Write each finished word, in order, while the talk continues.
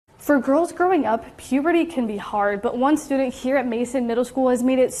For girls growing up, puberty can be hard, but one student here at Mason Middle School has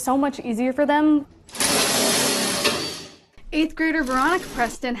made it so much easier for them. 8th grader Veronica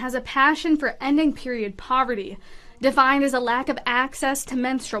Preston has a passion for ending period poverty, defined as a lack of access to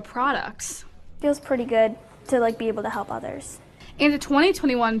menstrual products. Feels pretty good to be able to help others. And a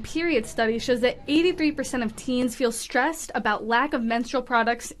 2021 period study shows that 83% of teens feel stressed about lack of menstrual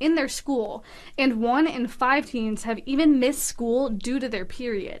products in their school, and 1 in 5 teens have even missed school due to their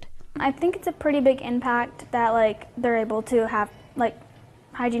period. I think it's a pretty big impact that they're able to have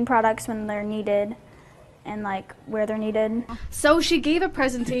hygiene products when they're needed and where they're needed. So she gave a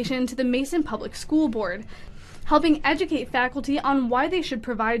presentation to the Mason Public School Board, helping educate faculty on why they should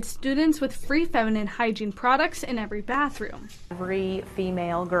provide students with free feminine hygiene products in every bathroom. Every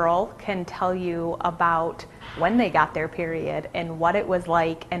female girl can tell you about when they got their period and what it was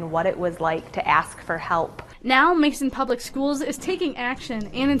like to ask for help. Now, Mason Public Schools is taking action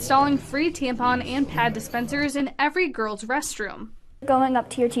and installing free tampon and pad dispensers in every girl's restroom. Going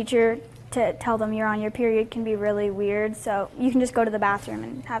up to your teacher to tell them you're on your period can be really weird, so you can just go to the bathroom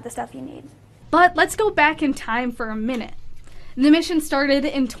and have the stuff you need. But let's go back in time for a minute. The mission started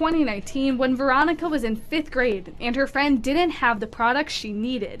in 2019 when Veronica was in 5th grade and her friend didn't have the products she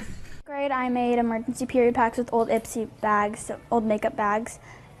needed. Grade, I made emergency period packs with old Ipsy bags, so old makeup bags,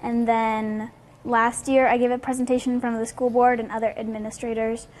 and then last year I gave a presentation in front of the school board and other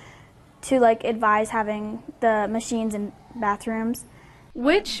administrators to advise having the machines in bathrooms.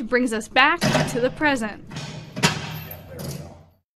 Which brings us back to the present.